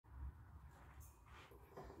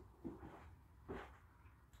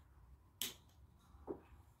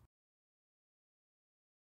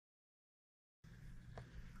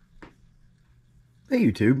Hey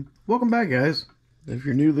YouTube, welcome back guys. If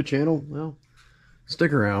you're new to the channel, well,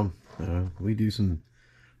 stick around. We do some,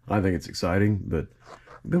 I think it's exciting, but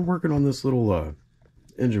we've been working on this little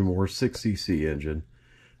Enjomor 6cc engine.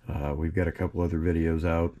 We've got a couple other videos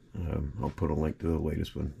out. I'll put a link to the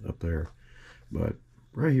latest one up there. But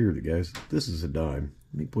right here, guys, this is a dime.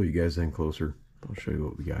 Let me pull you guys in closer. I'll show you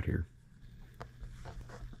what we got here.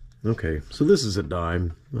 Okay, so this is a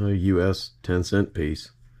dime, a US 10-cent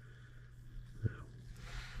piece.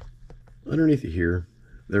 Underneath it here,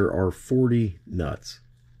 there are 40 nuts.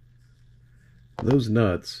 Those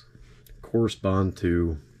nuts correspond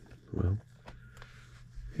to, well,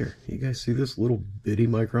 here, you guys see this little bitty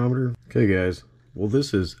micrometer? Okay guys, well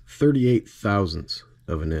this is 38 thousandths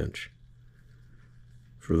of an inch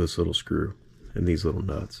for this little screw and these little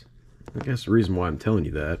nuts. I guess the reason why I'm telling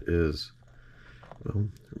you that is, well,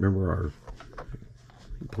 remember let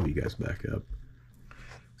me pull you guys back up.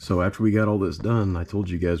 So after we got all this done, I told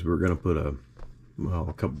you guys we were going to put a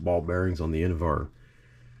couple ball bearings on the end of our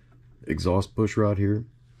exhaust push rod here.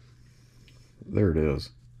 There it is.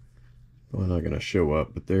 Well, not going to show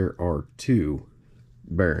up, but there are 2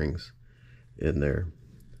 bearings in there.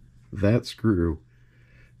 That screw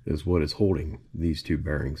is what is holding these 2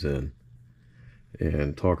 bearings in.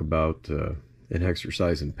 And talk about an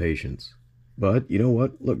exercise in patience. But you know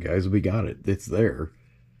what? Look guys, we got it. It's there.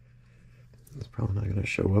 It's probably not going to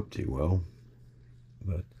show up too well,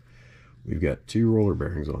 but we've got 2 roller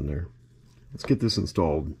bearings on there. Let's get this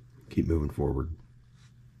installed, keep moving forward.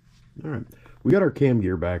 Alright, we got our cam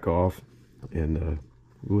gear back off, and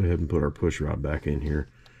we'll go ahead and put our push rod back in here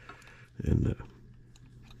and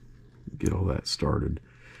get all that started.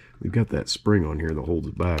 We've got that spring on here that holds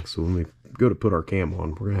it back, so when we go to put our cam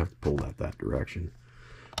on, we're going to have to pull that direction.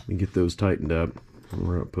 We get those tightened up, and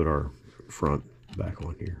we're going to put our front back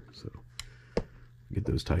on here. So get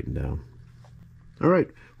those tightened down.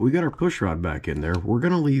 Alright, we got our push rod back in there. We're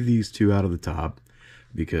going to leave these 2 out of the top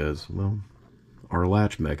because, well, our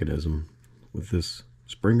latch mechanism with this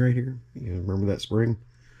spring right here, you remember that spring?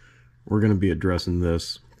 We're going to be addressing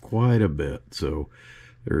this quite a bit, so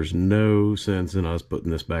there's no sense in us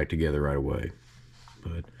putting this back together right away.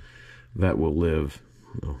 But that will live,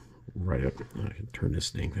 well, right up. I can turn this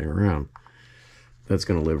thing around. That's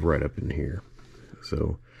going to live right up in here.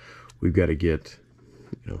 So we've got to get,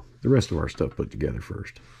 you know, the rest of our stuff put together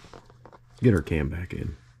first. Get our cam back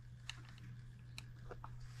in.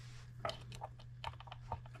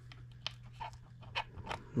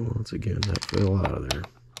 Once again, that fell out of there.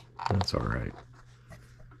 That's all right.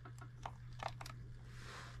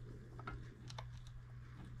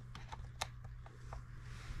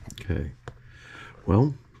 Okay.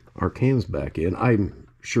 Well, our cam's back in. I'm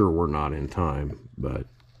sure we're not in time, but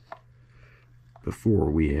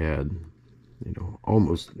before we had, you know,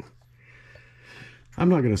 almost, I'm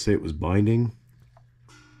not going to say it was binding,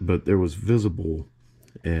 but there was visible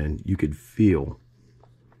and you could feel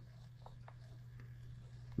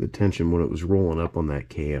the tension when it was rolling up on that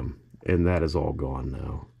cam, and that is all gone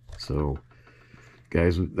now. So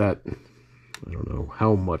guys, that, I don't know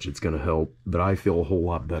how much it's going to help, but I feel a whole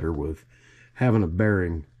lot better with having a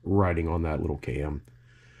bearing riding on that little cam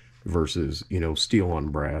versus, you know, steel on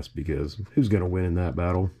brass, because who's going to win in that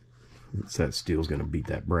battle? It's that steel's going to beat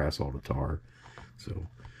that brass all to tar. So,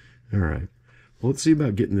 all right. Well, let's see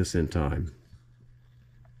about getting this in time.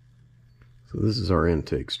 So this is our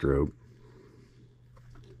intake stroke,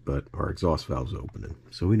 but our exhaust valve's opening,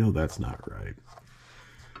 so we know that's not right.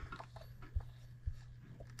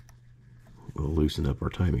 We'll loosen up our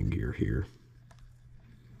timing gear here.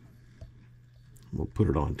 We'll put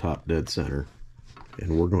it on top dead center,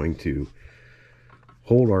 and we're going to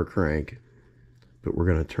hold our crank, but we're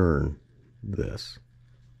going to turn this.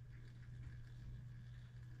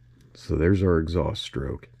 So there's our exhaust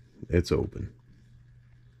stroke. It's open.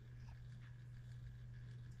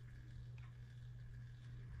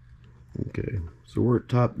 Okay, so we're at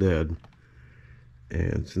top dead,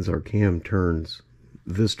 and since our cam turns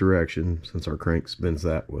this direction, since our crank spins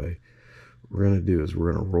that way, what we're going to do is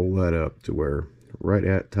we're going to roll that up to where right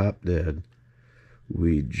at top dead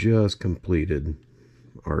we just completed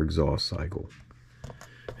our exhaust cycle.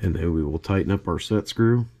 And then we will tighten up our set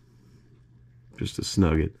screw just to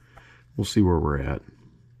snug it. We'll see where we're at.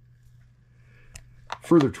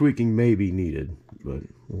 Further tweaking may be needed, but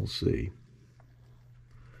we'll see.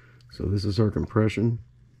 So this is our compression.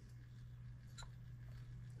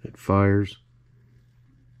 It fires.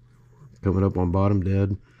 Coming up on bottom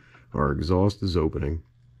dead. Our exhaust is opening.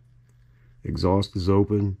 Exhaust is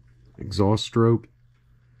open. Exhaust stroke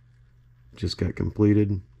just got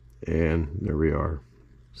completed, and there we are.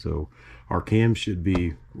 So our cam should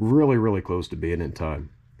be really, really close to being in time.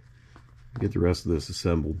 Get the rest of this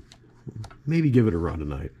assembled. Maybe give it a run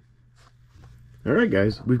tonight. Alright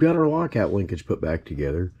guys, we've got our lockout linkage put back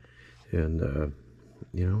together. And,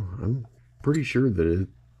 you know, I'm pretty sure that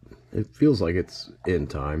it feels like it's in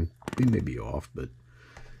time. We may be off, but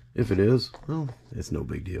if it is, well, it's no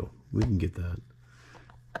big deal. We can get that.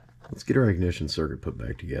 Let's get our ignition circuit put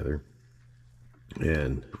back together.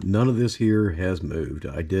 And none of this here has moved.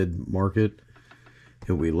 I did mark it,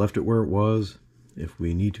 and we left it where it was. If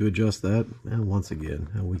we need to adjust that, well, once again,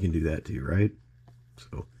 we can do that too, right?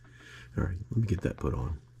 So, all right, let me get that put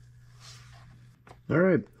on. All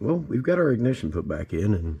right, well, we've got our ignition put back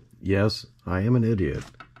in, and yes, I am an idiot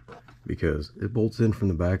because it bolts in from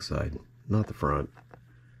the backside, not the front.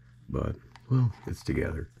 But, well, it's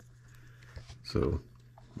together. So,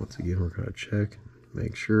 once again, we're going to check,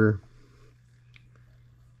 make sure.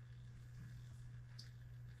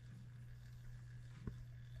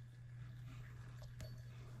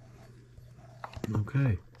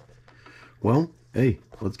 Okay. Well, hey,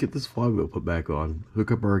 let's get this flywheel put back on,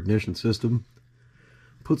 hook up our ignition system,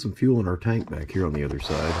 put some fuel in our tank back here on the other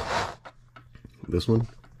side. This one.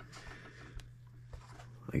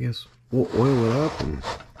 I guess we'll oil it up and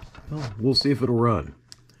well, we'll see if it'll run.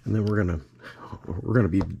 And then we're gonna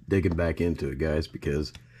be digging back into it, guys,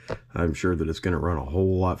 because I'm sure that it's gonna run a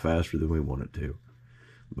whole lot faster than we want it to.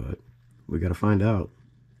 But we gotta find out.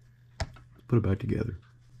 Let's put it back together.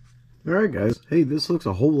 Alright guys, hey, this looks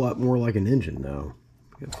a whole lot more like an engine now.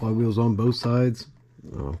 Got flywheels on both sides.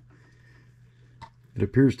 It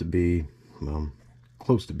appears to be, well,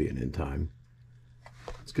 close to being in time.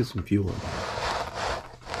 Let's get some fuel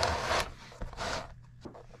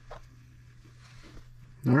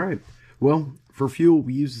in. Alright, well, for fuel,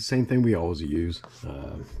 we use the same thing we always use.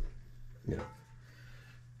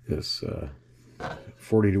 This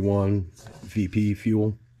 40-to-1 VP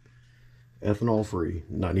fuel. Ethanol free,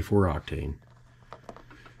 94 octane.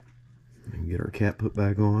 And get our cap put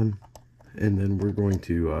back on. And then we're going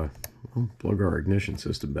to plug our ignition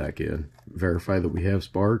system back in. Verify that we have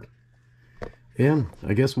spark. And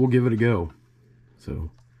I guess we'll give it a go. So,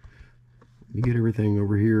 you get everything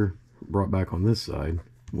over here brought back on this side.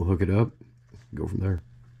 We'll hook it up, go from there.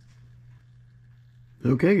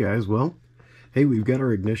 Okay guys, well, hey, we've got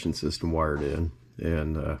our ignition system wired in.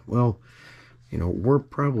 And, well, you know, we're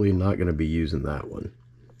probably not going to be using that one.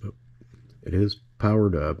 But it is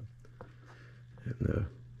powered up. And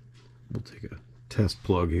we'll take a test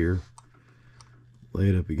plug here. Lay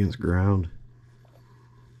it up against ground.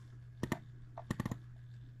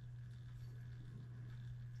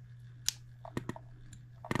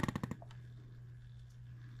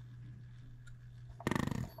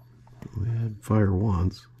 We had fire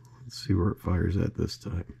once. Let's see where it fires at this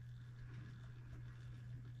time.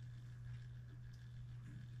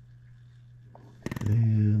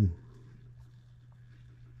 And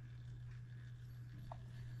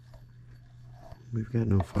we've got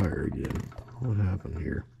no fire again. What happened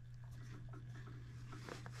here?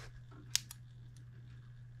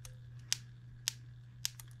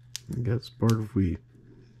 We got spark if we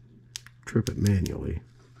trip it manually.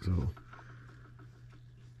 So,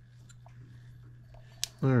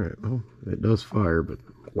 alright, well, it does fire, but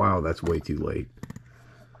wow, that's way too late.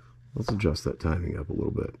 Let's adjust that timing up a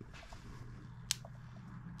little bit.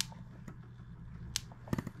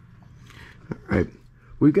 Alright,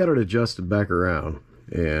 we've got it adjusted back around,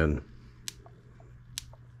 and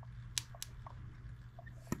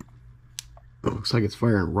it looks like it's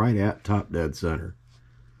firing right at top dead center.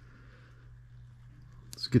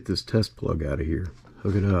 Let's get this test plug out of here,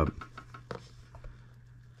 hook it up.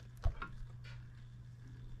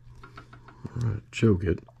 Alright, choke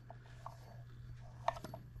it.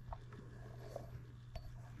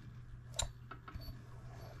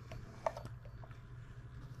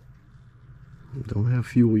 Don't have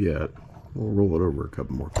fuel yet. We'll roll it over a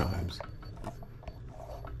couple more times.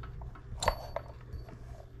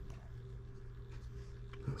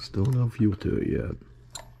 Still no fuel to it yet.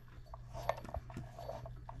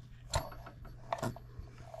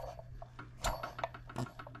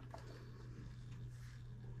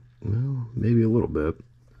 Well, maybe a little bit.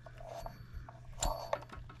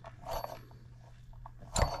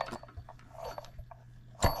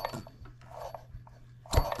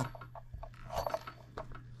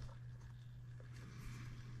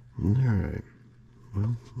 Alright,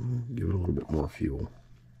 well, we'll give it a little bit more fuel.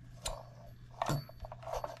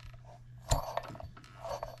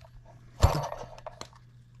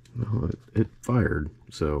 Well, it fired,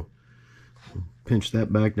 so pinch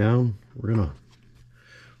that back down. We're going to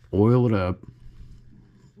oil it up.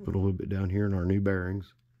 Put a little bit down here in our new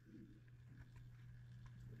bearings.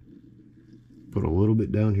 Put a little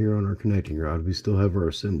bit down here on our connecting rod. We still have our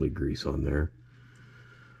assembly grease on there.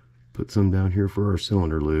 Put some down here for our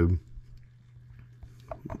cylinder lube.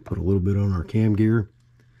 Put a little bit on our cam gear.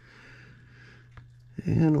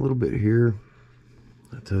 And a little bit here.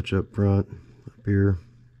 A touch up front, up here.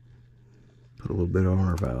 Put a little bit on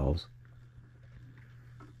our valves.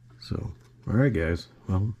 So, alright guys.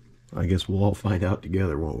 Well, I guess we'll all find out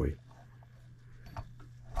together, won't we?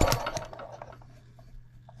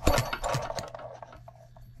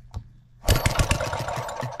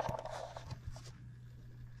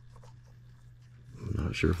 I'm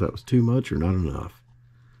not sure if that was too much or not enough.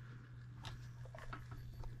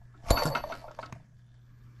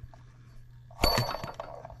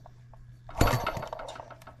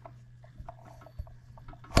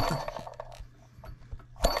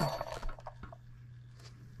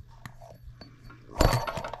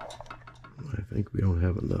 I think we don't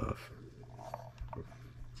have enough.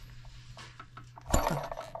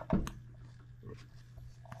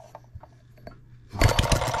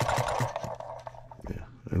 Yeah,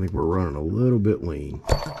 I think we're running a little bit lean.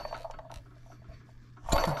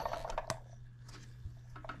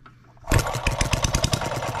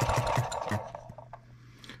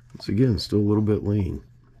 Once again, still a little bit lean.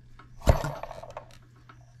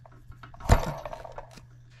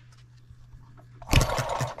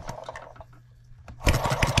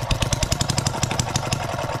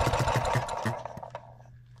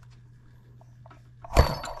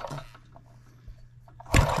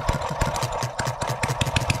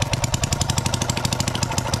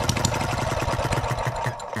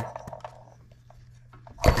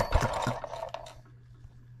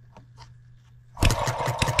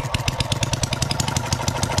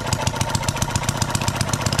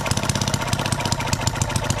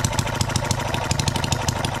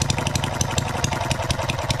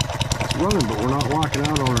 Running, but we're not locking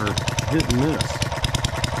out on our hit and miss.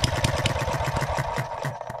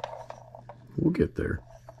 We'll get there.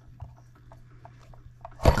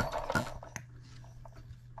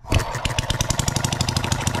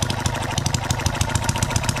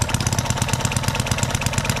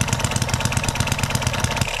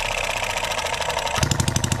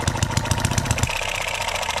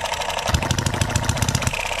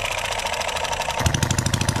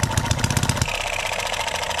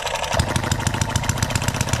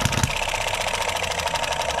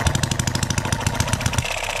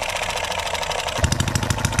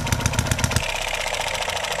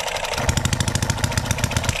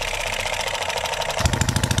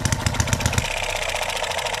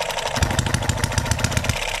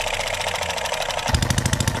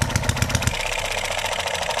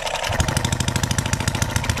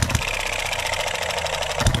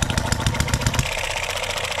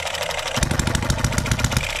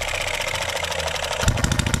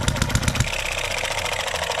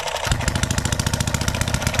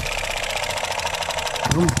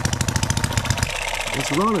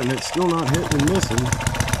 It's running, it's still not hitting and missing.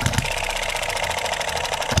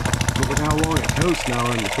 But look how long it coasts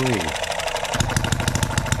now in between.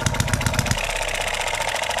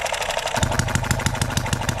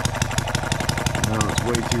 Now it's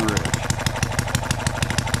way too rich.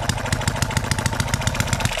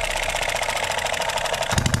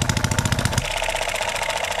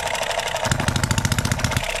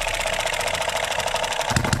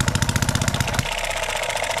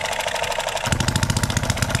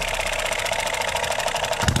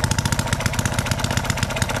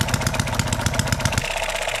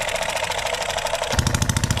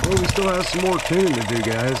 Well, we still have some more tuning to do,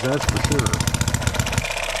 guys, that's for sure.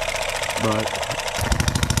 But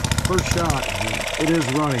first shot, it is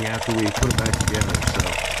running after we put it back together, so.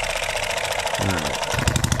 Alright.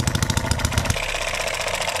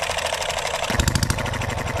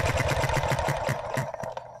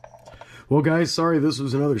 Well, guys, sorry this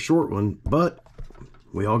was another short one, but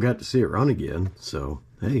we all got to see it run again, so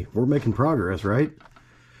hey, we're making progress, right?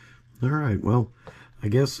 Alright, well, I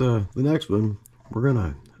guess the next one, we're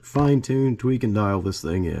gonna fine-tune, tweak, and dial this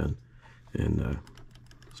thing in and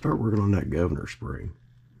start working on that governor spring.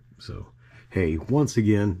 So hey, once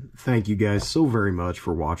again, thank you guys so very much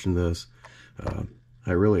for watching this.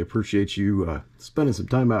 I really appreciate you spending some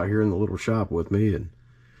time out here in the little shop with me, and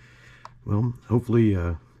well, hopefully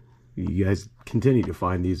you guys continue to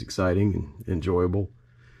find these exciting and enjoyable.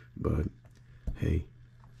 But hey,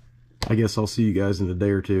 I guess I'll see you guys in a day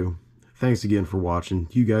or two. Thanks again for watching.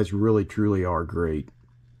 You guys really truly are great.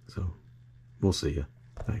 So we'll see you.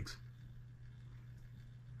 Thanks.